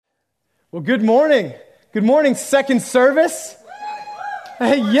Well, good morning. Good morning, second service.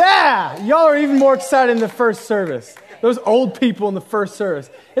 Hey, yeah, y'all are even more excited in the first service. Those old people in the first service.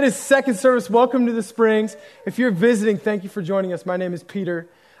 It is second service. Welcome to the Springs. If you're visiting, thank you for joining us. My name is Peter.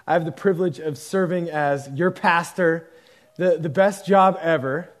 I have the privilege of serving as your pastor, the best job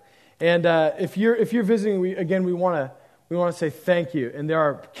ever. And if you're visiting, we want to say thank you. And there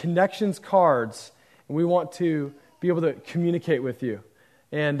are connections cards, and we want to be able to communicate with you.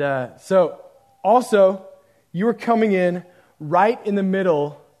 And so, also, you are coming in right in the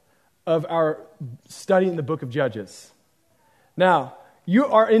middle of our study in the book of Judges. Now, you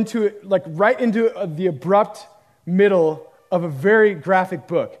are right into the abrupt middle of a very graphic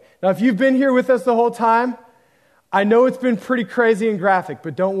book. Now, if you've been here with us the whole time, I know it's been pretty crazy and graphic,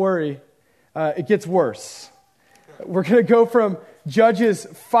 but don't worry, it gets worse. We're going to go from Judges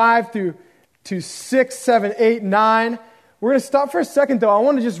 5 through to 6, 7, 8, 9. We're going to stop for a second, though. I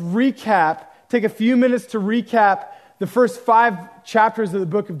want to just take a few minutes to recap the first 5 chapters of the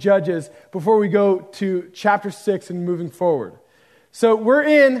book of Judges before we go to chapter 6 and moving forward. So we're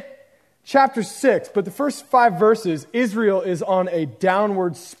in chapter 6, but the first 5 verses, Israel is on a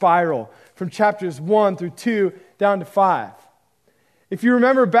downward spiral from chapters 1 through 2 down to 5. If you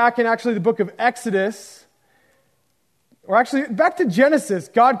remember back in actually the book of Exodus, or actually back to Genesis,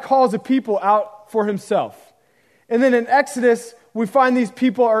 God calls a people out for himself. And then in Exodus, we find these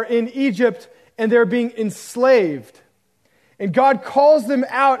people are in Egypt and they're being enslaved. And God calls them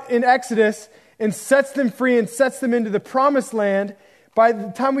out in Exodus and sets them free and sets them into the promised land. By the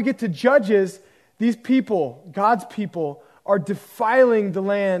time we get to Judges, these people, God's people, are defiling the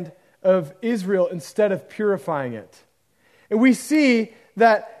land of Israel instead of purifying it. And we see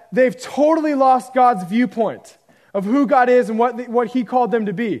that they've totally lost God's viewpoint of who God is and what he called them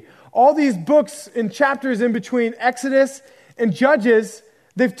to be. All these books and chapters in between Exodus and Judges,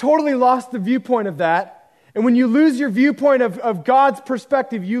 they've totally lost the viewpoint of that. And when you lose your viewpoint of God's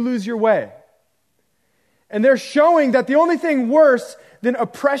perspective, you lose your way. And they're showing that the only thing worse than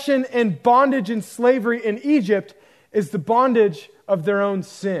oppression and bondage and slavery in Egypt is the bondage of their own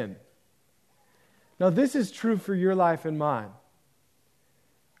sin. Now, this is true for your life and mine.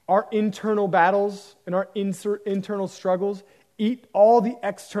 Our internal battles and our internal struggles eat all the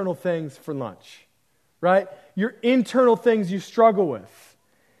external things for lunch, right? Your internal things you struggle with.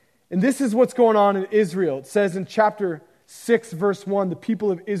 And this is what's going on in Israel. It says in chapter 6, verse 1, the people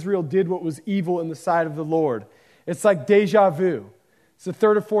of Israel did what was evil in the sight of the Lord. It's like deja vu. It's the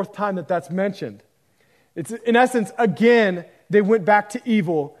third or fourth time that's mentioned. It's in essence, again, they went back to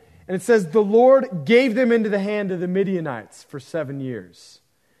evil. And it says, the Lord gave them into the hand of the Midianites for 7 years.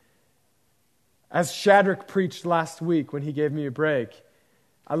 As Shadrach preached last week when he gave me a break,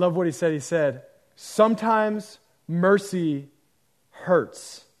 I love what he said. He said, sometimes mercy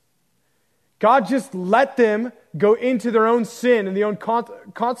hurts. God just let them go into their own sin and the own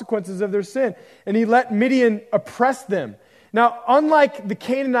consequences of their sin. And he let Midian oppress them. Now, unlike the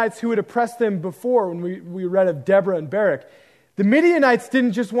Canaanites who had oppressed them before, when we read of Deborah and Barak, the Midianites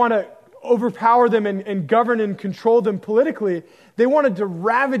didn't just want to overpower them and govern and control them politically. They wanted to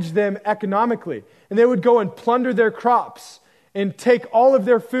ravage them economically. And they would go and plunder their crops and take all of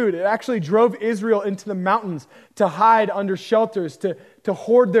their food. It actually drove Israel into the mountains to hide under shelters, to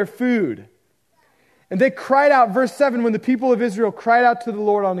hoard their food. And they cried out, verse 7, when the people of Israel cried out to the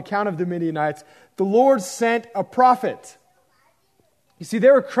Lord on account of the Midianites, the Lord sent a prophet. You see, they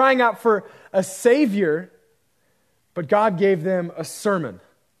were crying out for a savior, but God gave them a sermon.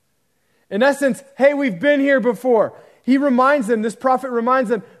 In essence, hey, we've been here before. He reminds them, this prophet reminds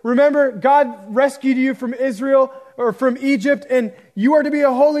them, remember, God rescued you from Israel or from Egypt, and you are to be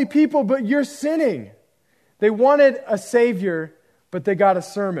a holy people, but you're sinning. They wanted a savior, but they got a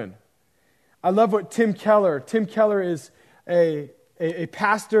sermon. I love what Tim Keller is a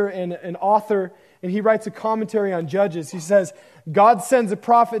pastor and an author, and he writes a commentary on Judges. He says, God sends a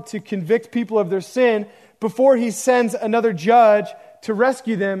prophet to convict people of their sin before he sends another judge to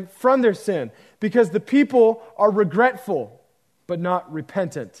rescue them from their sin, because the people are regretful but not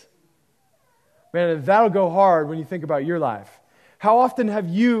repentant. Man, that'll go hard when you think about your life. How often have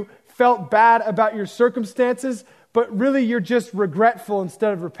you felt bad about your circumstances, but really you're just regretful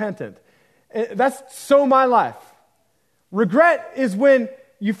instead of repentant? That's so my life. Regret is when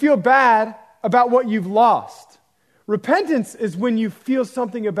you feel bad about what you've lost. Repentance is when you feel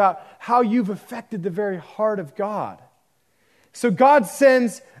something about how you've affected the very heart of God. So God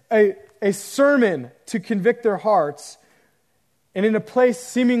sends a sermon to convict their hearts, and in a place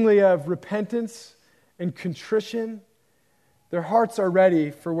seemingly of repentance and contrition, their hearts are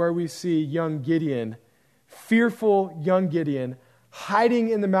ready for where we see young Gideon, fearful young Gideon, hiding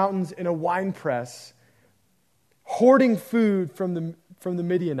in the mountains in a wine press, hoarding food from the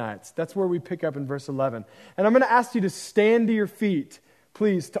Midianites. That's where we pick up in verse 11. And I'm going to ask you to stand to your feet,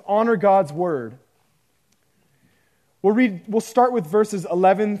 please, to honor God's word. We'll start with verses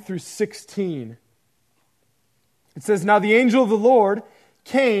 11 through 16. It says, "Now the angel of the Lord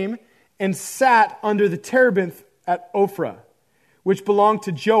came and sat under the terebinth at Ophrah, which belonged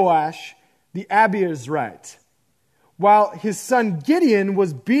to Joash the Abiezrite, while his son Gideon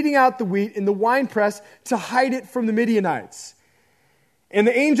was beating out the wheat in the winepress to hide it from the Midianites. And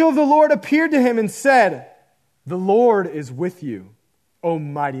the angel of the Lord appeared to him and said, 'The Lord is with you, O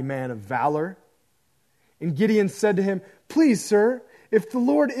mighty man of valor.' And Gideon said to him, 'Please, sir, if the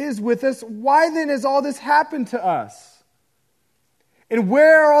Lord is with us, why then has all this happened to us? And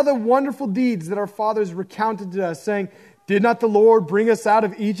where are all the wonderful deeds that our fathers recounted to us, saying, Did not the Lord bring us out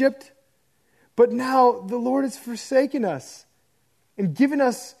of Egypt? But now the Lord has forsaken us and given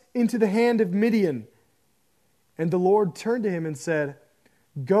us into the hand of Midian.' And the Lord turned to him and said,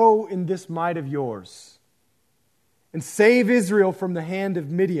 'Go in this might of yours and save Israel from the hand of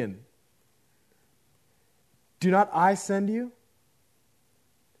Midian. Do not I send you?'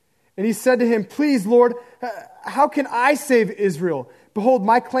 And he said to him, 'Please, Lord, how can I save Israel? Behold,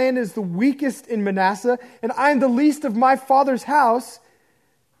 my clan is the weakest in Manasseh, and I am the least of my father's house.'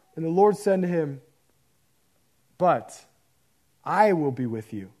 And the Lord said to him, 'But I will be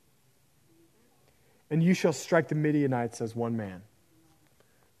with you, and you shall strike the Midianites as one man.'"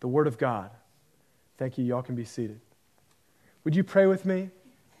 The word of God. Thank you. Y'all can be seated. Would you pray with me?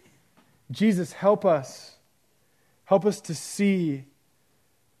 Jesus, help us. Help us to see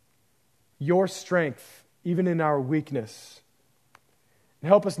your strength even in our weakness. And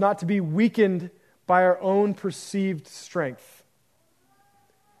help us not to be weakened by our own perceived strength,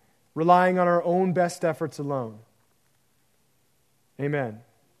 relying on our own best efforts alone. Amen.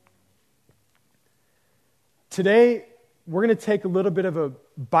 Today, we're going to take a little bit of a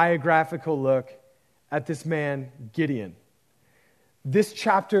biographical look at this man, Gideon. This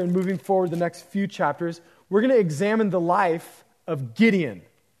chapter and moving forward the next few chapters, we're going to examine the life of Gideon.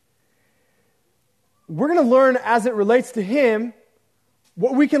 We're going to learn as it relates to him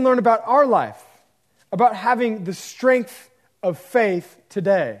what we can learn about our life, about having the strength of faith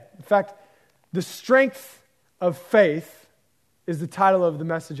today. In fact, the strength of faith is the title of the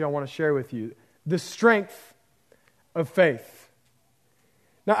message I want to share with you. The strength of faith.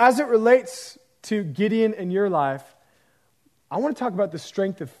 Now, as it relates to Gideon and your life, I want to talk about the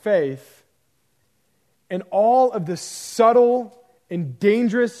strength of faith and all of the subtle and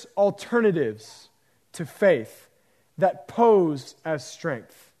dangerous alternatives to faith that pose as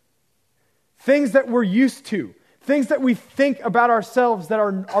strength. Things that we're used to, things that we think about ourselves that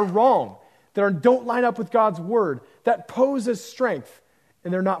are wrong, that don't line up with God's word, that pose as strength,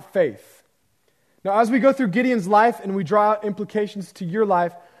 and they're not faith. Now, as we go through Gideon's life and we draw out implications to your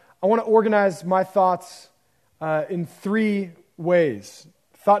life, I want to organize my thoughts in three ways.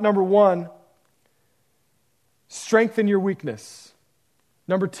 Thought number one, strength in your weakness.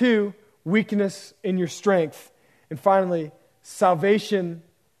 Number two, weakness in your strength. And finally, salvation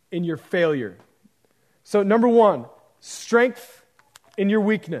in your failure. So number one, strength in your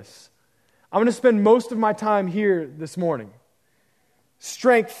weakness. I'm going to spend most of my time here this morning.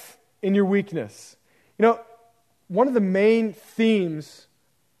 Strength in your weakness. You know, one of the main themes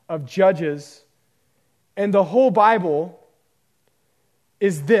of Judges and the whole Bible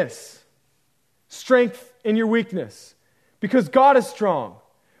is this: strength in your weakness. Because God is strong.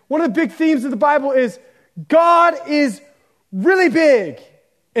 One of the big themes of the Bible is God is really big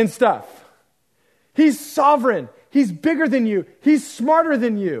and stuff. He's sovereign. He's bigger than you. He's smarter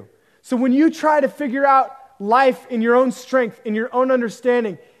than you. So when you try to figure out life in your own strength, in your own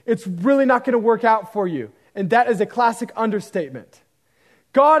understanding, it's really not going to work out for you. And that is a classic understatement.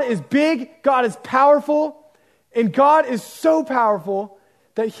 God is big, God is powerful, and God is so powerful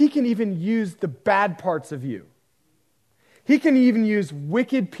that He can even use the bad parts of you. He can even use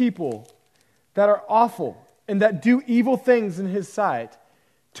wicked people that are awful and that do evil things in His sight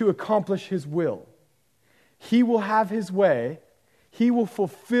to accomplish His will. He will have His way. He will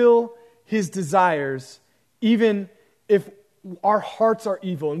fulfill His desires even if our hearts are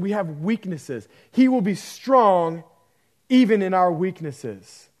evil and we have weaknesses. He will be strong even in our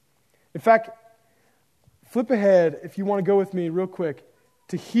weaknesses. In fact, flip ahead, if you want to go with me real quick,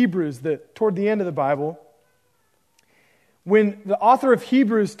 to Hebrews, toward the end of the Bible. When the author of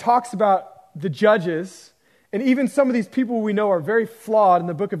Hebrews talks about the judges, and even some of these people we know are very flawed in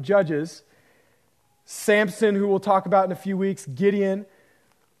the book of Judges, Samson, who we'll talk about in a few weeks, Gideon,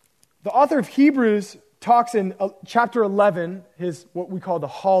 the author of Hebrews talks in chapter 11, what we call the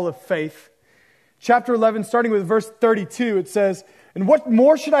Hall of Faith. Chapter 11, starting with verse 32, it says, "And what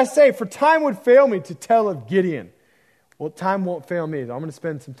more should I say? For time would fail me to tell of Gideon." Well, time won't fail me. I'm going to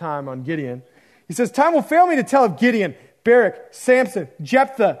spend some time on Gideon. He says, "Time will fail me to tell of Gideon, Barak, Samson,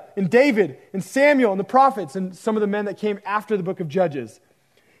 Jephthah, and David, and Samuel, and the prophets, and some of the men that came after the book of Judges."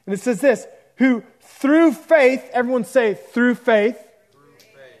 And it says this, "Who through faith," everyone say, through faith. Through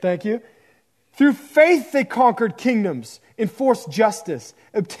faith. Thank you. "Through faith they conquered kingdoms, enforced justice,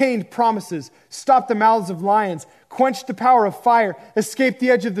 obtained promises, stopped the mouths of lions, quenched the power of fire, escaped the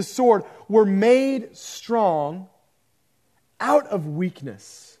edge of the sword, were made strong out of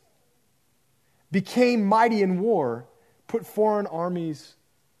weakness, became mighty in war, put foreign armies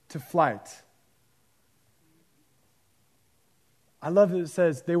to flight." I love that it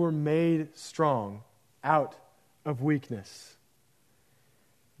says they were made strong out of weakness.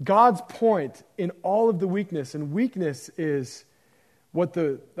 God's point in all of the weakness, and weakness is what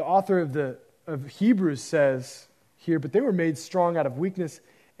the author of Hebrews says here, but they were made strong out of weakness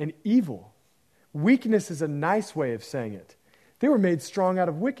and evil. Weakness is a nice way of saying it. They were made strong out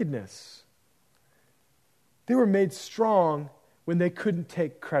of wickedness. They were made strong when they couldn't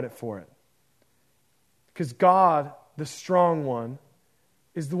take credit for it. Because God, the strong one,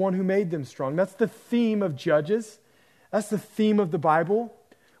 is the one who made them strong. That's the theme of Judges. That's the theme of the Bible.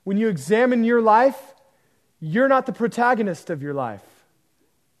 When you examine your life, you're not the protagonist of your life.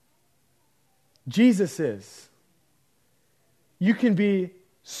 Jesus is. You can be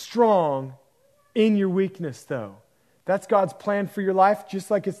strong in your weakness, though. That's God's plan for your life,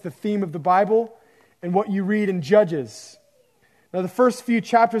 just like it's the theme of the Bible and what you read in Judges. Now, the first few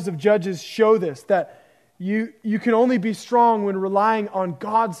chapters of Judges show this, that you can only be strong when relying on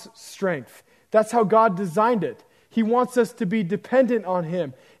God's strength. That's how God designed it. He wants us to be dependent on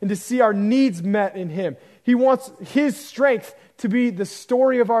Him and to see our needs met in Him. He wants His strength to be the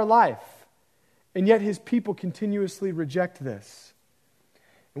story of our life. And yet His people continuously reject this.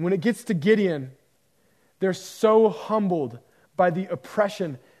 And when it gets to Gideon, they're so humbled by the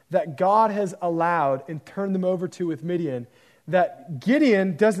oppression that God has allowed and turned them over to with Midian, that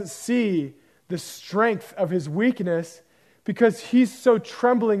Gideon doesn't see the strength of his weakness because he's so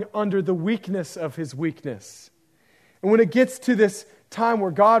trembling under the weakness of his weakness. And when it gets to this time where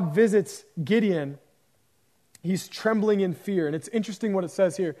God visits Gideon, he's trembling in fear. And it's interesting what it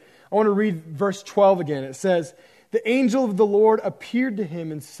says here. I want to read verse 12 again. It says, "The angel of the Lord appeared to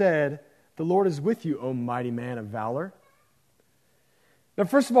him and said, 'The Lord is with you, O mighty man of valor.'" Now,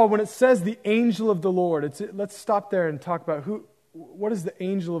 first of all, when it says the angel of the Lord, let's stop there and talk about what is the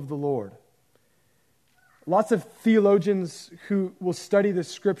angel of the Lord? Lots of theologians who will study this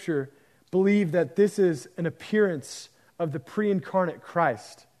scripture believe that this is an appearance of the pre-incarnate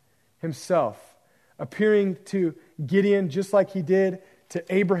Christ himself, appearing to Gideon just like he did to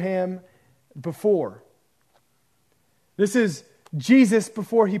Abraham before. This is Jesus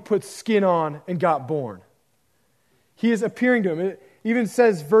before he put skin on and got born. He is appearing to him. It even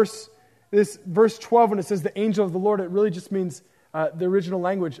says verse 12, when it says the angel of the Lord, it really just means the original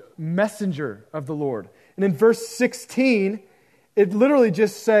language, messenger of the Lord. And in verse 16, it literally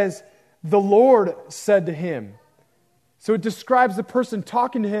just says, "The Lord said to him." So it describes the person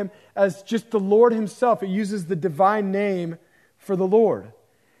talking to him as just the Lord himself. It uses the divine name for the Lord.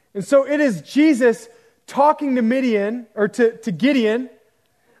 And so it is Jesus talking to Midian, or to Gideon,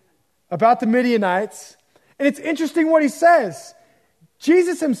 about the Midianites. And it's interesting what he says.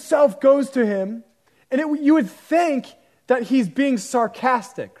 Jesus himself goes to him, and you would think that he's being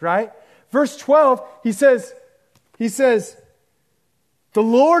sarcastic, right? Verse 12, he says, "The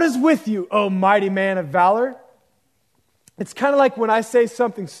Lord is with you, O mighty man of valor." It's kind of like when I say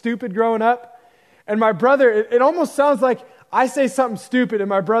something stupid growing up, and my brother, it almost sounds like I say something stupid, and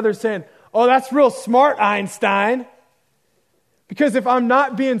my brother's saying, "Oh, that's real smart, Einstein." Because if I'm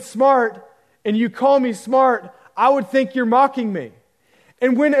not being smart, and you call me smart, I would think you're mocking me.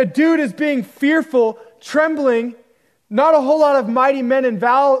 And when a dude is being fearful, trembling, not a whole lot of mighty men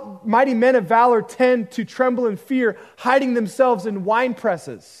of valor tend to tremble in fear, hiding themselves in wine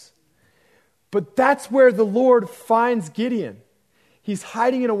presses. But that's where the Lord finds Gideon. He's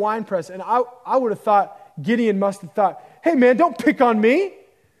hiding in a wine press. And I would have thought, Gideon must have thought, "Hey man, don't pick on me.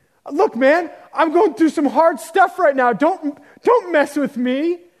 Look man, I'm going through some hard stuff right now. Don't mess with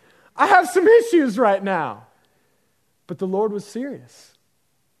me. I have some issues right now." But the Lord was serious.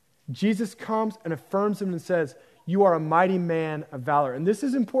 Jesus comes and affirms him and says, "You are a mighty man of valor." And this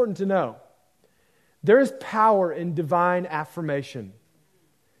is important to know. There is power in divine affirmation.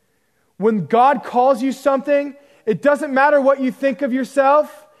 When God calls you something, it doesn't matter what you think of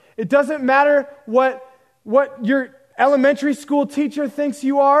yourself. It doesn't matter what what your elementary school teacher thinks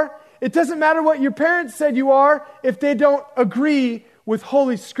you are. It doesn't matter what your parents said you are if they don't agree with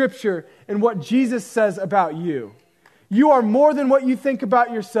Holy Scripture and what Jesus says about you. You are more than what you think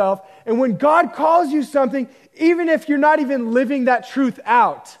about yourself. And when God calls you something, even if you're not even living that truth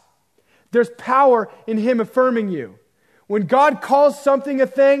out, there's power in Him affirming you. When God calls something a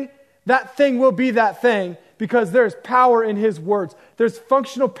thing, that thing will be that thing because there's power in His words. There's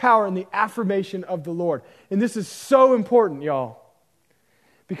functional power in the affirmation of the Lord. And this is so important, y'all.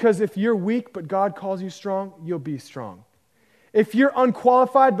 Because if you're weak but God calls you strong, you'll be strong. If you're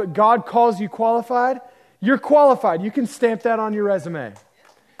unqualified but God calls you qualified, you're qualified. You can stamp that on your resume.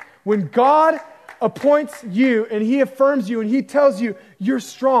 When God appoints you and He affirms you and He tells you you're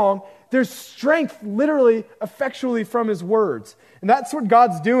strong, there's strength literally, effectually from His words. And that's what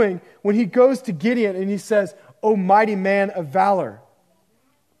God's doing when He goes to Gideon and He says, "O mighty man of valor."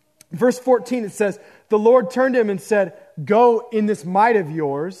 Verse 14, it says, the Lord turned to him and said, "Go in this might of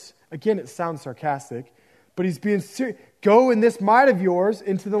yours." Again, it sounds sarcastic, but He's being serious. "Go in this might of yours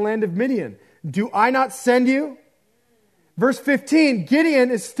into the land of Midian. Do I not send you?" Verse 15, Gideon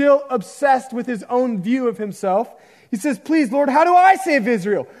is still obsessed with his own view of himself. He says, "Please, Lord, how do I save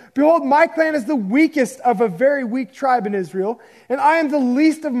Israel? Behold, my clan is the weakest of a very weak tribe in Israel, and I am the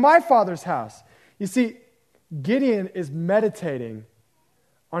least of my father's house." You see, Gideon is meditating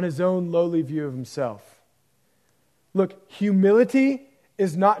on his own lowly view of himself. Look, humility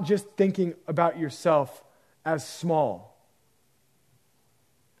is not just thinking about yourself as small.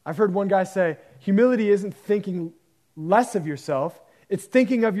 I've heard one guy say, humility isn't thinking less of yourself, it's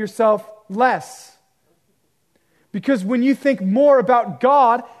thinking of yourself less. Because when you think more about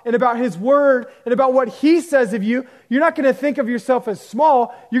God and about His Word and about what He says of you, you're not going to think of yourself as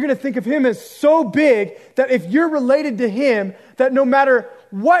small. You're going to think of Him as so big that if you're related to Him, that no matter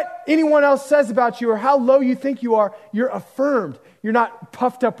what anyone else says about you or how low you think you are, you're affirmed. You're not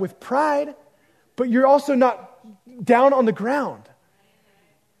puffed up with pride, but you're also not down on the ground.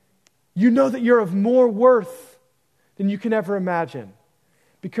 You know that you're of more worth than you can ever imagine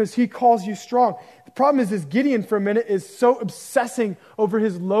because He calls you strong. The problem is Gideon for a minute is so obsessing over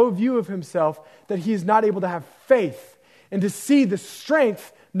his low view of himself that he is not able to have faith and to see the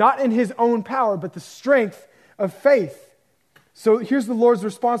strength, not in his own power, but the strength of faith. So here's the Lord's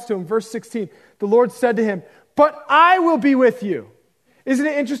response to him. Verse 16, the Lord said to him, "But I will be with you." Isn't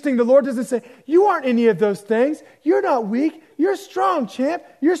it interesting? The Lord doesn't say, "You aren't any of those things. You're not weak. You're strong, champ.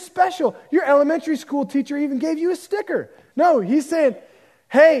 You're special. Your elementary school teacher even gave you a sticker." No, He's saying,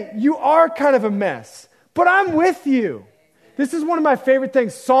 "Hey, you are kind of a mess, but I'm with you." This is one of my favorite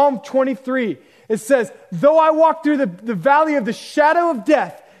things. Psalm 23. It says, "Though I walk through the valley of the shadow of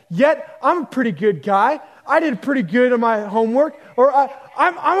death, yet I'm a pretty good guy. I did pretty good on my homework." Or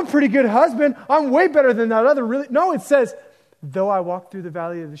I'm a pretty good husband. I'm way better than that other really. No, it says, "Though I walk through the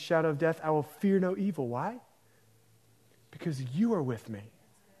valley of the shadow of death, I will fear no evil." Why? Because you are with me.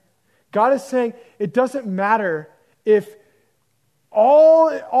 God is saying it doesn't matter if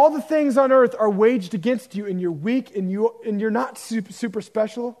all the things on earth are waged against you and you're weak and you're not super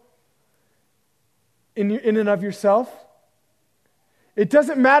special in and of yourself. It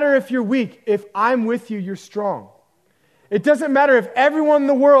doesn't matter if you're weak. If I'm with you, you're strong. It doesn't matter if everyone in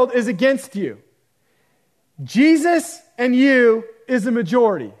the world is against you. Jesus and you is the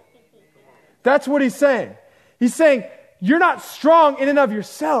majority. That's what He's saying. He's saying, you're not strong in and of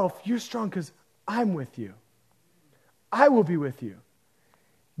yourself. You're strong because I'm with you. I will be with you.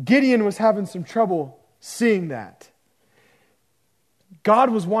 Gideon was having some trouble seeing that.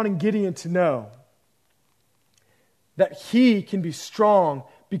 God was wanting Gideon to know that he can be strong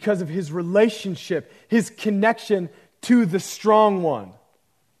because of his relationship, his connection to the strong one.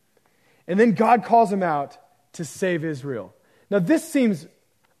 And then God calls him out to save Israel. Now this seems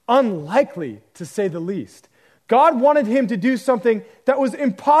unlikely to say the least. God wanted him to do something that was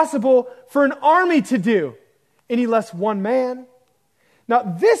impossible for an army to do, any less one man. Now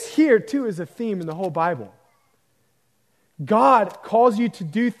this here too is a theme in the whole Bible. God calls you to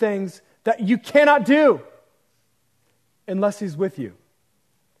do things that you cannot do unless He's with you.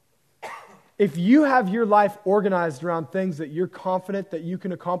 If you have your life organized around things that you're confident that you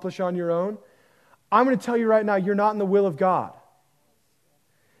can accomplish on your own, I'm going to tell you right now, you're not in the will of God.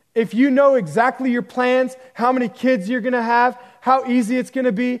 If you know exactly your plans, how many kids you're going to have, how easy it's going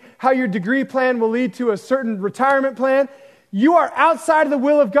to be, how your degree plan will lead to a certain retirement plan, you are outside of the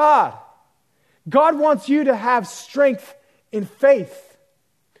will of God. God wants you to have strength in faith.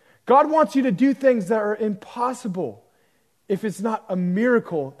 God wants you to do things that are impossible if it's not a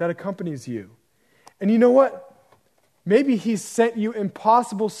miracle that accompanies you. And you know what? Maybe He's sent you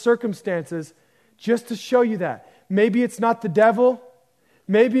impossible circumstances just to show you that. Maybe it's not the devil.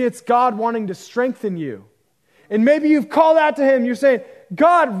 Maybe it's God wanting to strengthen you. And maybe you've called out to him. You're saying,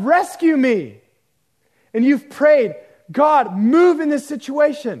 God, rescue me. And you've prayed, God, move in this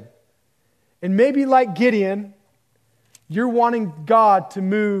situation. And maybe like Gideon, you're wanting God to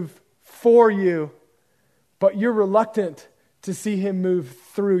move for you, but you're reluctant to see him move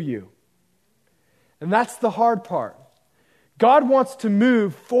through you. And that's the hard part. God wants to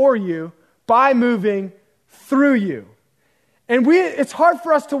move for you by moving through you. And it's hard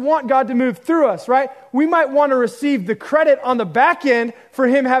for us to want God to move through us, right? We might want to receive the credit on the back end for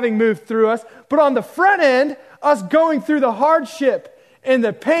him having moved through us, but on the front end, us going through the hardship and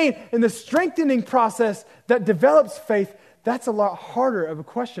the pain and the strengthening process that develops faith, that's a lot harder of a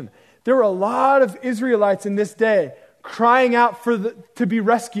question. There were a lot of Israelites in this day crying out to be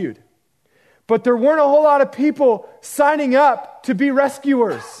rescued. But there weren't a whole lot of people signing up to be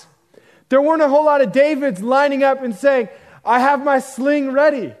rescuers. There weren't a whole lot of Davids lining up and saying, I have my sling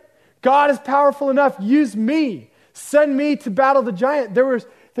ready. God is powerful enough. Use me. Send me to battle the giant. There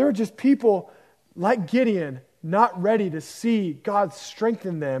were just people like Gideon not ready to see God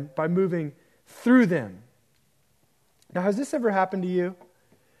strengthen them by moving through them. Now, has this ever happened to you?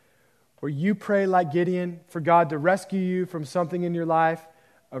 Where you pray like Gideon for God to rescue you from something in your life,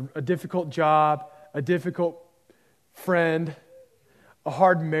 a difficult job, a difficult friend, a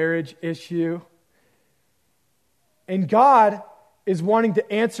hard marriage issue. And God is wanting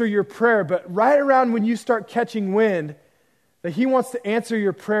to answer your prayer, but right around when you start catching wind, that he wants to answer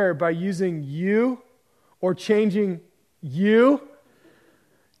your prayer by using you or changing you,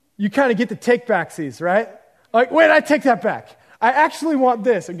 you kind of get the take-backsies, right? Like, wait, I take that back. I actually want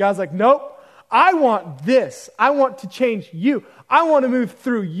this. And God's like, nope, I want this. I want to change you. I want to move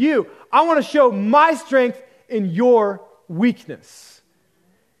through you. I want to show my strength in your weakness.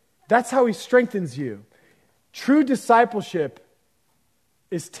 That's how he strengthens you. True discipleship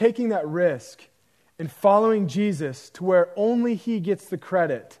is taking that risk and following Jesus to where only he gets the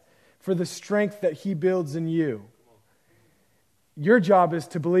credit for the strength that he builds in you. Your job is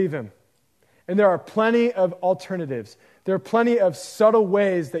to believe him. And there are plenty of alternatives. There are plenty of subtle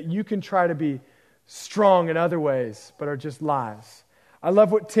ways that you can try to be strong in other ways, but are just lies. I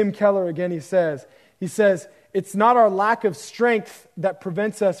love what Tim Keller, again, he says. He says, it's not our lack of strength that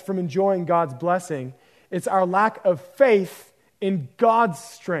prevents us from enjoying God's blessing. It's our lack of faith in God's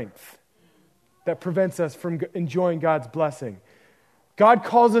strength that prevents us from enjoying God's blessing. God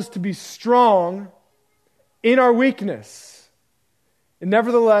calls us to be strong in our weakness. And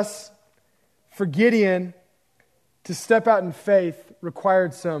nevertheless, for Gideon to step out in faith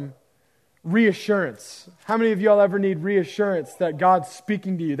required some reassurance. How many of y'all ever need reassurance that God's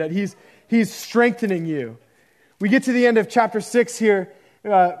speaking to you, that He's strengthening you? We get to the end of chapter 6 here,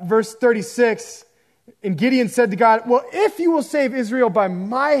 verse 36, and Gideon said to God, well, if you will save Israel by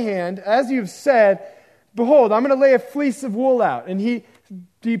my hand, as you've said, behold, I'm going to lay a fleece of wool out. And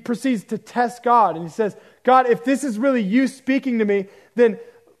he proceeds to test God, and he says, God, if this is really you speaking to me, then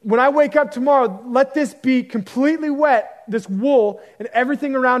when I wake up tomorrow, let this be completely wet, this wool, and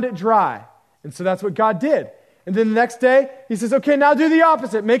everything around it dry. And so that's what God did. And then the next day, he says, okay, now do the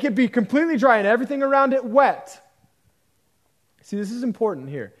opposite. Make it be completely dry and everything around it wet. See, this is important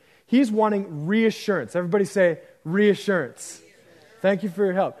here. He's wanting reassurance. Everybody say reassurance. Thank you for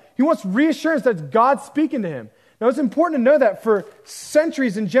your help. He wants reassurance that God's speaking to him. Now, it's important to know that for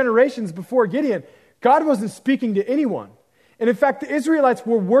centuries and generations before Gideon, God wasn't speaking to anyone. And in fact, the Israelites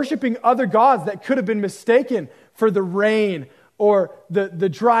were worshiping other gods that could have been mistaken for the rain or the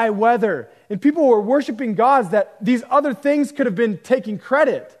dry weather. And people were worshiping gods that these other things could have been taking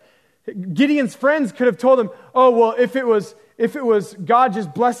credit. Gideon's friends could have told him, oh, well, if it was God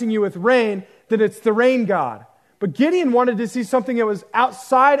just blessing you with rain, then it's the rain god. But Gideon wanted to see something that was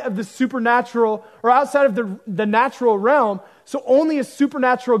outside of the supernatural or outside of the natural realm, so only a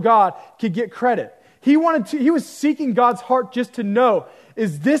supernatural God could get credit. He was seeking God's heart just to know,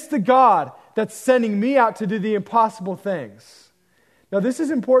 is this the God that's sending me out to do the impossible things? Now, this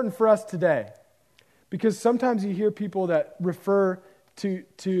is important for us today because sometimes you hear people that refer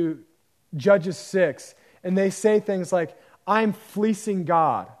to Judges 6 and they say things like, I'm fleecing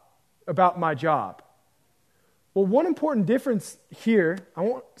God about my job. Well, one important difference here, I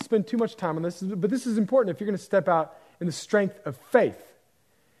won't spend too much time on this, but this is important if you're going to step out in the strength of faith.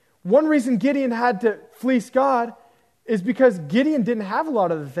 One reason Gideon had to fleece God is because Gideon didn't have a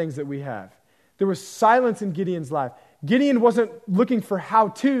lot of the things that we have. There was silence in Gideon's life. Gideon wasn't looking for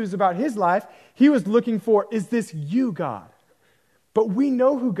how-tos about his life. He was looking for, is this you, God? But we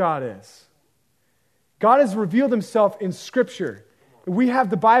know who God is. God has revealed himself in Scripture. We have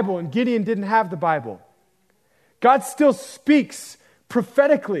the Bible, and Gideon didn't have the Bible. God still speaks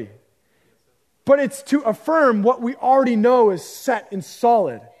prophetically, but it's to affirm what we already know is set and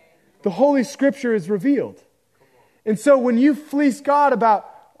solid. The Holy Scripture is revealed. And so when you fleece God about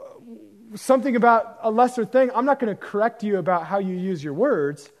something about a lesser thing, I'm not going to correct you about how you use your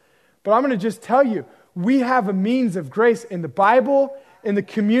words, but I'm going to just tell you, we have a means of grace in the Bible, in the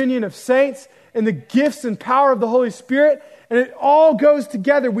communion of saints, in the gifts and power of the Holy Spirit, and it all goes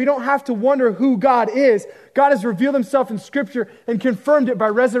together. We don't have to wonder who God is. God has revealed himself in Scripture and confirmed it by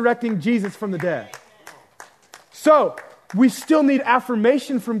resurrecting Jesus from the dead. So, we still need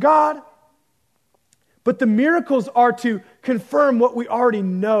affirmation from God, but the miracles are to confirm what we already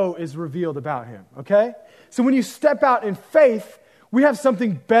know is revealed about him, okay? So when you step out in faith, we have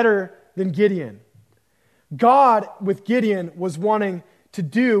something better than Gideon. God, with Gideon, was wanting to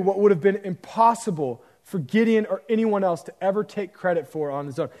do what would have been impossible for Gideon or anyone else to ever take credit for on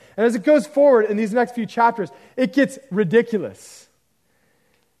his own. And as it goes forward in these next few chapters, it gets ridiculous.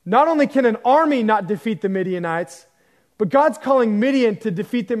 Not only can an army not defeat the Midianites, but God's calling Midian to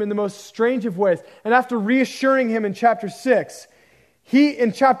defeat them in the most strange of ways. And after reassuring him in chapter 6, he,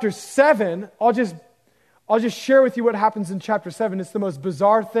 in chapter 7, I'll just share with you what happens in chapter 7. It's the most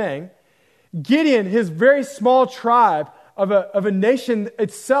bizarre thing. Gideon, his very small tribe of a nation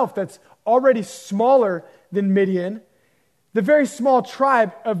itself that's already smaller than Midian, the very small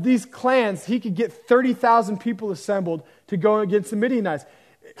tribe of these clans, he could get 30,000 people assembled to go against the Midianites.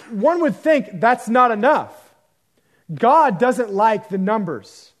 One would think that's not enough. God doesn't like the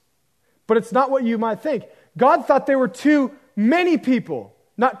numbers, but it's not what you might think. God thought there were too many people,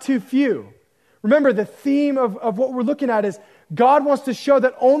 not too few. Remember, the theme of what we're looking at is God wants to show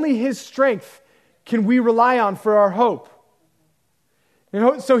that only his strength can we rely on for our hope.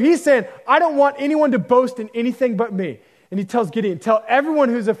 So he's saying, I don't want anyone to boast in anything but me. And he tells Gideon, tell everyone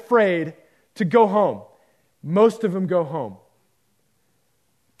who's afraid to go home. Most of them go home.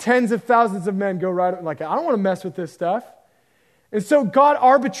 Tens of thousands of men go right, like, I don't want to mess with this stuff. And so God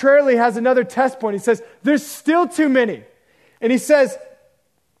arbitrarily has another test point. He says, there's still too many. And he says,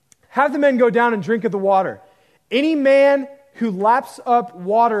 have the men go down and drink of the water. Any man who laps up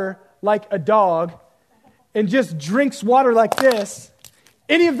water like a dog and just drinks water like this,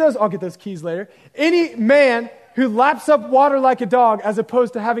 any of those, I'll get those keys later. Any man who laps up water like a dog as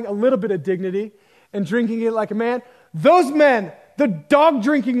opposed to having a little bit of dignity and drinking it like a man, those men, the dog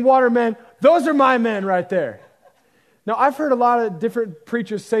drinking water men, those are my men right there. Now, I've heard a lot of different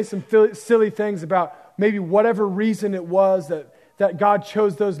preachers say some silly things about maybe whatever reason it was that God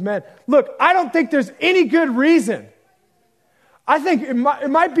chose those men. Look, I don't think there's any good reason. I think it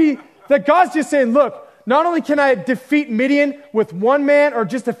might be that God's just saying, look, not only can I defeat Midian with one man or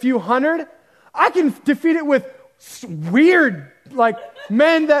just a few hundred, I can defeat it with weird, like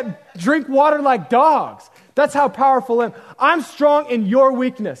men that drink water like dogs. That's how powerful I am. I'm strong in your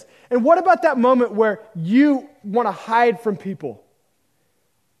weakness. And what about that moment where you want to hide from people?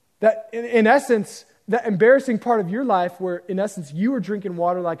 That, in essence, that embarrassing part of your life where, in essence, you were drinking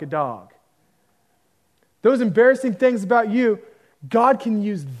water like a dog. Those embarrassing things about you, God can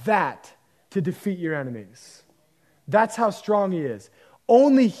use that to defeat your enemies. That's how strong he is.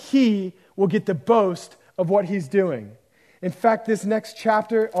 Only he will get the boast of what he's doing. In fact, this next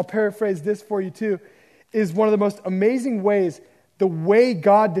chapter, I'll paraphrase this for you too, is one of the most amazing ways. The way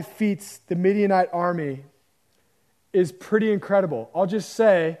God defeats the Midianite army is pretty incredible. I'll just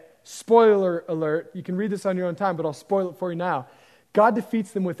say, spoiler alert, you can read this on your own time, but I'll spoil it for you now. God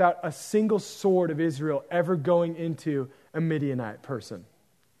defeats them without a single sword of Israel ever going into a Midianite person.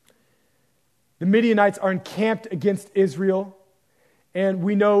 The Midianites are encamped against Israel, and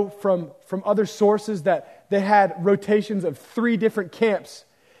we know from other sources that they had rotations of 3 different camps.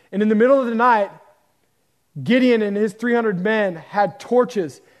 And in the middle of the night, Gideon and his 300 men had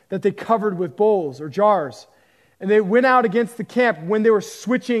torches that they covered with bowls or jars. And they went out against the camp when they were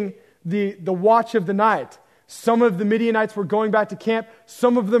switching the watch of the night. Some of the Midianites were going back to camp.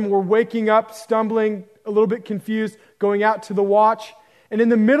 Some of them were waking up, stumbling, a little bit confused, going out to the watch. And in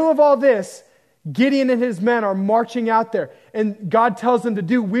the middle of all this, Gideon and his men are marching out there. And God tells them to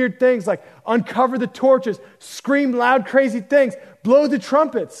do weird things like uncover the torches, scream loud, crazy things, blow the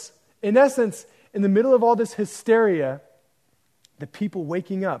trumpets. In essence, in the middle of all this hysteria, the people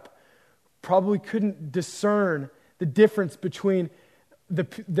waking up probably couldn't discern the difference between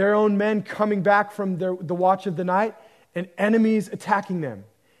their own men coming back from the watch of the night and enemies attacking them.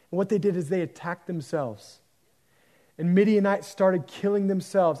 And what they did is they attacked themselves. And Midianites started killing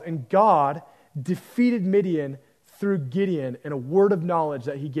themselves. And God defeated Midian through Gideon and a word of knowledge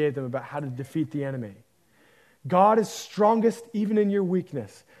that he gave them about how to defeat the enemy. God is strongest even in your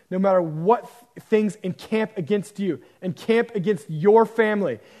weakness. No matter what things encamp against you, encamp against your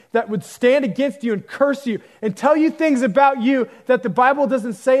family, that would stand against you and curse you and tell you things about you that the Bible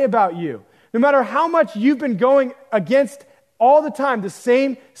doesn't say about you. No matter how much you've been going against all the time, the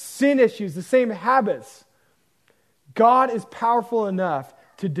same sin issues, the same habits, God is powerful enough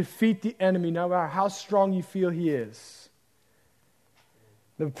to defeat the enemy no matter how strong you feel he is.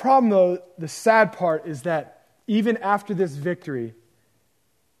 The problem, though, the sad part is that even after this victory,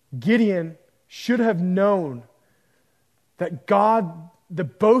 Gideon should have known that God, the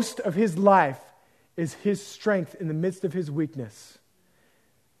boast of his life, is his strength in the midst of his weakness.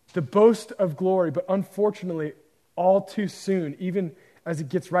 The boast of glory, but unfortunately, all too soon, even as it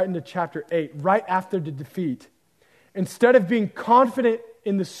gets right into chapter 8, right after the defeat, instead of being confident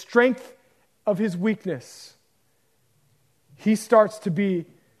in the strength of his weakness, he starts to be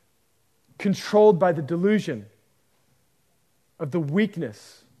controlled by the delusion of the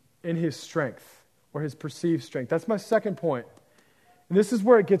weakness in his strength or his perceived strength. That's my second point. And this is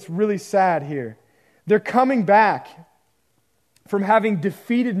where it gets really sad here. They're coming back from having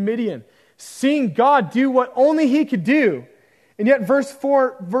defeated Midian, seeing God do what only he could do. And yet verse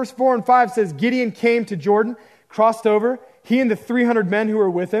 4 and 5 says, Gideon came to Jordan, crossed over, he and the 300 men who were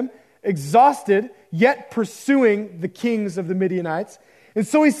with him, exhausted, yet pursuing the kings of the Midianites. And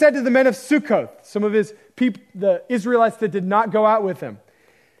so he said to the men of Sukkoth, some of his people, the Israelites that did not go out with him,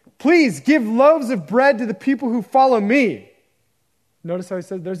 please give loaves of bread to the people who follow me. Notice how he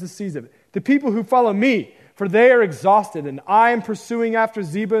said, there's the C's of it. The people who follow me, for they are exhausted, and I am pursuing after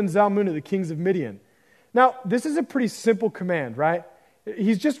Zebah and Zalmunna, the kings of Midian. Now, this is a pretty simple command, right?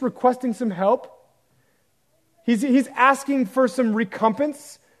 He's just requesting some help. He's asking for some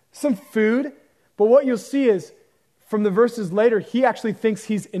recompense, some food. But what you'll see is, from the verses later, he actually thinks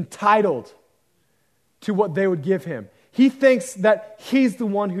he's entitled to what they would give him. He thinks that he's the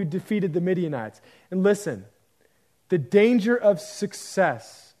one who defeated the Midianites. And listen, the danger of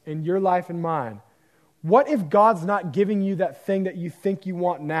success in your life and mine, what if God's not giving you that thing that you think you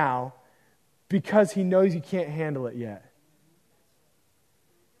want now because he knows you can't handle it yet?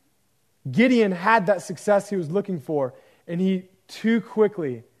 Gideon had that success he was looking for, and he too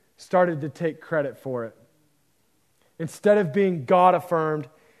quickly started to take credit for it. Instead of being God-affirmed,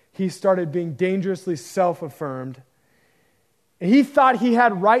 he started being dangerously self-affirmed. And he thought he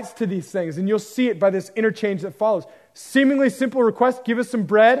had rights to these things, and you'll see it by this interchange that follows. Seemingly simple request, give us some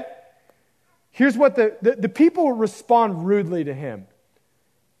bread. Here's what the people respond rudely to him.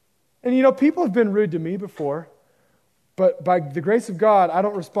 And you know, people have been rude to me before, but by the grace of God, I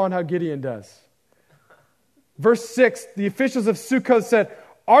don't respond how Gideon does. Verse 6, the officials of Sukkoth said,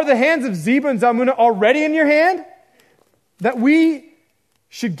 are the hands of Zebah and Zalmunna already in your hand, that we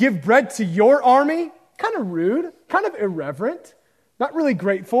should give bread to your army? Kind of rude, kind of irreverent, not really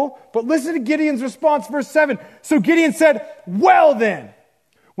grateful. But listen to Gideon's response, verse 7. So Gideon said, well then,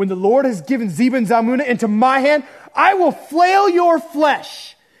 when the Lord has given Zebah and Zalmunna into my hand, I will flail your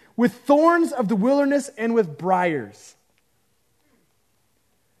flesh with thorns of the wilderness and with briars.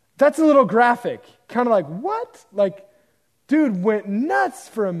 That's a little graphic. Kind of like, what? Like, dude went nuts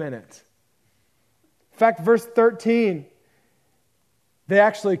for a minute. In fact, verse 13, they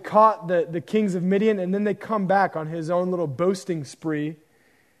actually caught the kings of Midian, and then they come back on his own little boasting spree.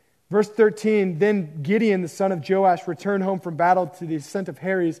 Verse 13, then Gideon, the son of Joash, returned home from battle to the ascent of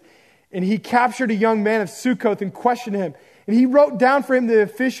Heres, and he captured a young man of Sukkoth and questioned him. And he wrote down for him the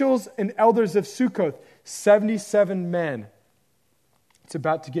officials and elders of Sukkoth, 77 men. It's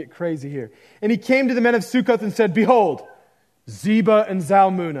about to get crazy here. And he came to the men of Sukkoth and said, behold, Zebah and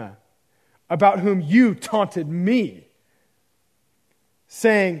Zalmunna, about whom you taunted me,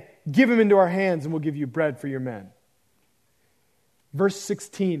 saying, give him into our hands and we'll give you bread for your men. Verse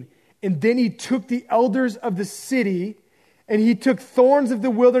 16, and then he took the elders of the city, and he took thorns of the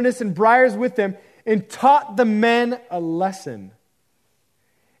wilderness and briars with them, and taught the men a lesson.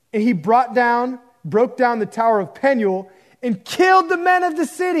 And he broke down the tower of Penuel, and killed the men of the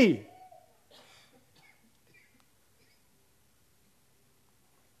city.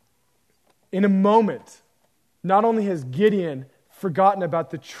 In a moment, not only has Gideon forgotten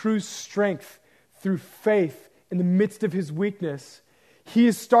about the true strength through faith in the midst of his weakness, he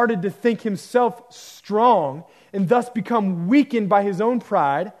has started to think himself strong and thus become weakened by his own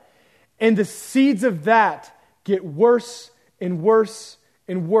pride. And the seeds of that get worse and worse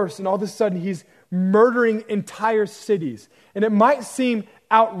and worse. And all of a sudden he's murdering entire cities. And it might seem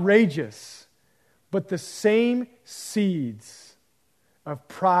outrageous, but the same seeds of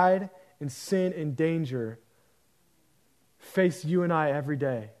pride and sin and danger face you and I every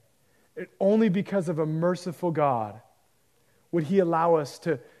day. And only because of a merciful God would he allow us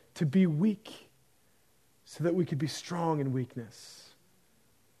to be weak so that we could be strong in weakness.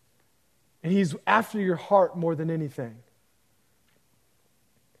 And he's after your heart more than anything.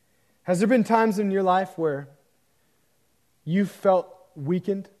 Has there been times in your life where you felt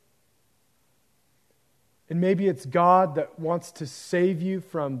weakened? And maybe it's God that wants to save you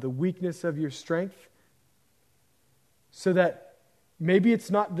from the weakness of your strength, so that maybe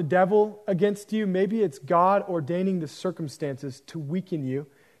it's not the devil against you, maybe it's God ordaining the circumstances to weaken you,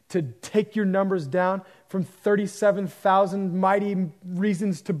 to take your numbers down from 37,000 mighty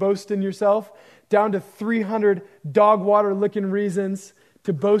reasons to boast in yourself, down to 300 dog water licking reasons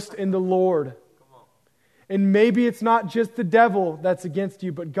to boast in the Lord. And maybe it's not just the devil that's against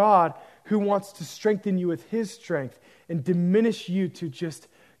you, but God who wants to strengthen you with his strength and diminish you to just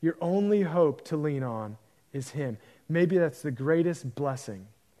your only hope to lean on is him. Maybe that's the greatest blessing,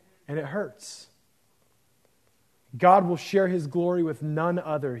 and it hurts. God will share his glory with none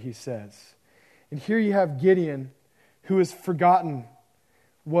other, he says. And here you have Gideon, who has forgotten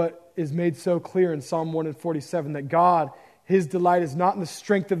what is made so clear in Psalm 147, that God, his delight is not in the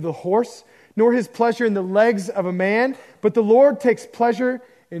strength of the horse, nor his pleasure in the legs of a man, but the Lord takes pleasure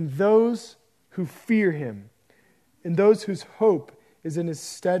in those who fear him, in those whose hope is in his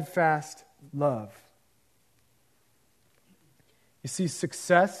steadfast love. You see,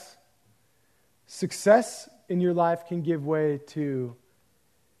 success in your life can give way to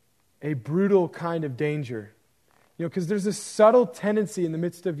a brutal kind of danger. You know, because there's a subtle tendency in the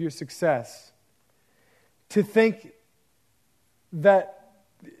midst of your success to think that,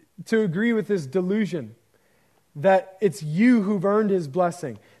 to agree with this delusion, that it's you who've earned his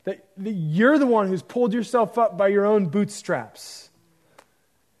blessing, that you're the one who's pulled yourself up by your own bootstraps,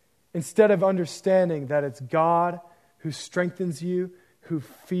 instead of understanding that it's God who strengthens you, who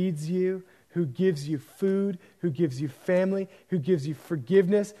feeds you, who gives you food, who gives you family, who gives you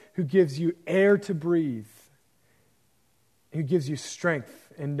forgiveness, who gives you air to breathe, who gives you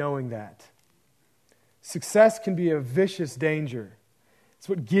strength in knowing that. Success can be a vicious danger. It's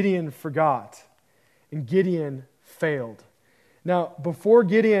what Gideon forgot, and Gideon failed. Now, before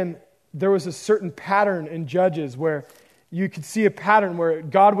Gideon, there was a certain pattern in Judges where you could see a pattern where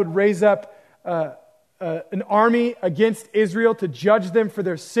God would raise up an army against Israel to judge them for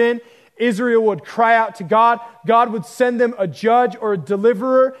their sin. Israel would cry out to God. God would send them a judge or a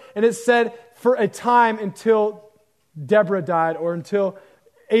deliverer. And it said for a time until Deborah died or until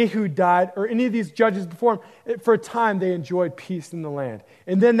Ehud died or any of these judges before him, for a time they enjoyed peace in the land.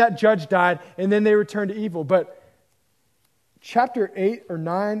 And then that judge died and then they returned to evil. But chapter 8 or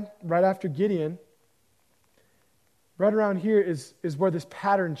 9, right after Gideon, right around here is where this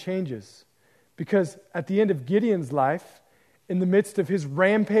pattern changes. Because at the end of Gideon's life, in the midst of his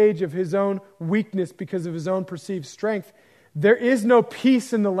rampage of his own weakness because of his own perceived strength, there is no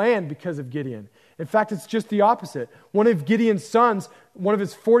peace in the land because of Gideon. In fact, it's just the opposite. One of Gideon's sons, one of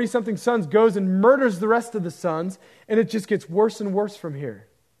his 40-something sons, goes and murders the rest of the sons, and it just gets worse and worse from here.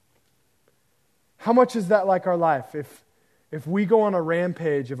 How much is that like our life? If we go on a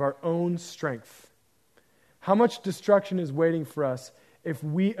rampage of our own strength, how much destruction is waiting for us if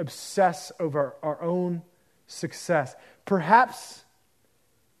we obsess over our own success? Perhaps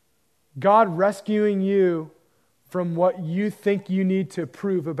God rescuing you from what you think you need to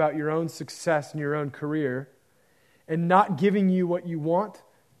prove about your own success in your own career and not giving you what you want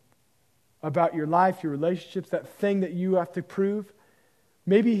about your life, your relationships, that thing that you have to prove.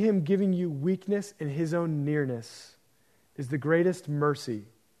 Maybe him giving you weakness in his own nearness is the greatest mercy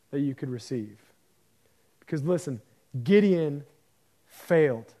that you could receive. Because listen, Gideon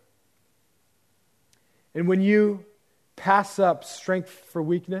failed. And when you pass up strength for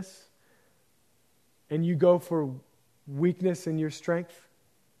weakness and you go for weakness in your strength,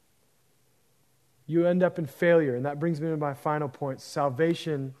 you end up in failure. And that brings me to my final point,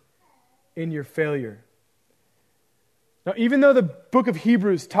 salvation in your failure. Now, even though the book of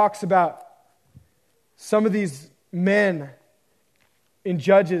Hebrews talks about some of these men in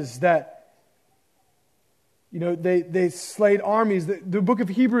Judges that they slayed armies. The book of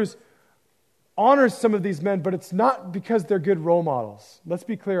Hebrews honors some of these men, but it's not because they're good role models. Let's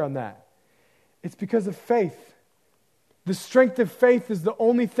be clear on that. It's because of faith. The strength of faith is the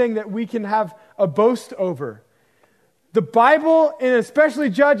only thing that we can have a boast over. The Bible, and especially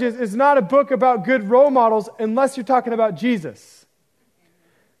Judges, is not a book about good role models unless you're talking about Jesus.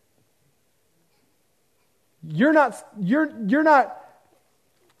 You're not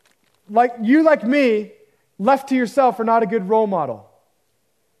like me, left to yourself, are not a good role model.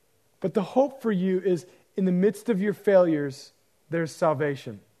 But the hope for you is in the midst of your failures, there's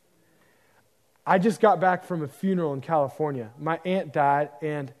salvation. I just got back from a funeral in California. My aunt died,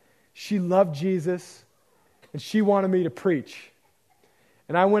 and she loved Jesus, and she wanted me to preach.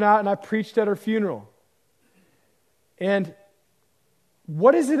 And I went out and I preached at her funeral. And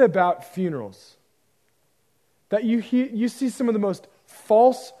what is it about funerals that you see some of the most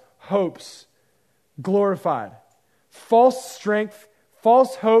false hopes glorified? False strength,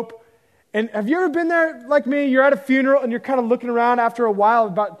 false hope. And have you ever been there like me? You're at a funeral and you're kind of looking around after a while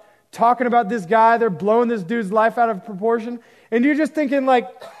about talking about this guy. They're blowing this dude's life out of proportion. And you're just thinking like,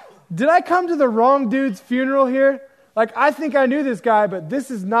 did I come to the wrong dude's funeral here? Like, I think I knew this guy, but this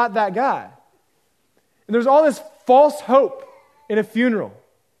is not that guy. And there's all this false hope in a funeral.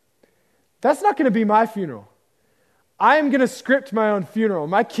 That's not going to be my funeral. I am going to script my own funeral.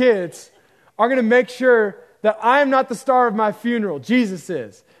 My kids are going to make sure that I am not the star of my funeral. Jesus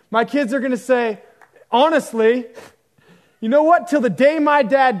is. My kids are going to say, honestly, you know what? Till the day my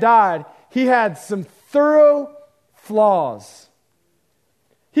dad died, he had some thorough flaws.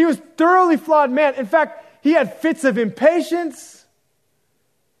 He was thoroughly flawed man. In fact, he had fits of impatience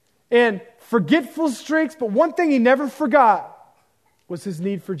and forgetful streaks, but one thing he never forgot was his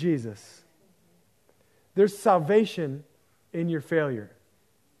need for Jesus. There's salvation in your failure.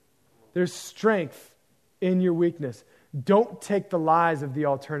 There's strength in your weakness. Don't take the lies of the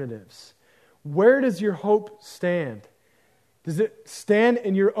alternatives. Where does your hope stand? Does it stand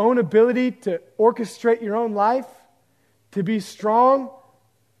in your own ability to orchestrate your own life? To be strong?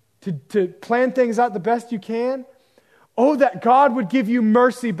 To plan things out the best you can? Oh, that God would give you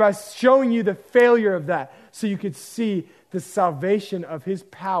mercy by showing you the failure of that so you could see the salvation of His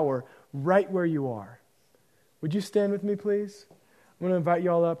power right where you are. Would you stand with me, please? I'm going to invite you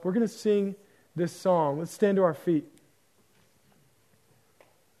all up. We're going to sing this song. Let's stand to our feet.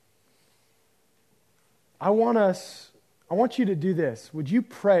 I want you to do this. Would you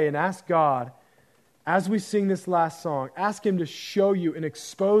pray and ask God, as we sing this last song, ask Him to show you and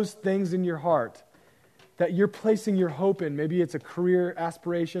expose things in your heart that you're placing your hope in. Maybe it's a career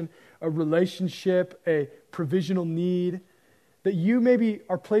aspiration, a relationship, a provisional need, that you maybe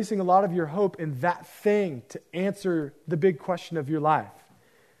are placing a lot of your hope in that thing to answer the big question of your life.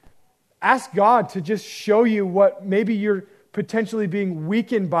 Ask God to just show you what maybe you're potentially being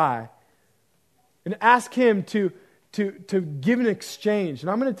weakened by, and ask Him to give an exchange. And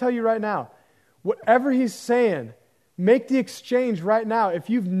I'm going to tell you right now, whatever He's saying, make the exchange right now. If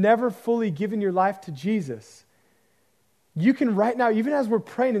you've never fully given your life to Jesus, you can right now, even as we're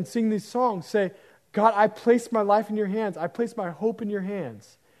praying and singing these songs, say, God, I place my life in your hands. I place my hope in your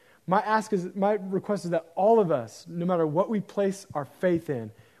hands. My request is that all of us, no matter what we place our faith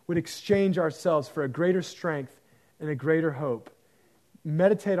in, would exchange ourselves for a greater strength and a greater hope.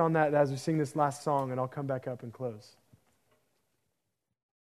 Meditate on that as we sing this last song, and I'll come back up and close.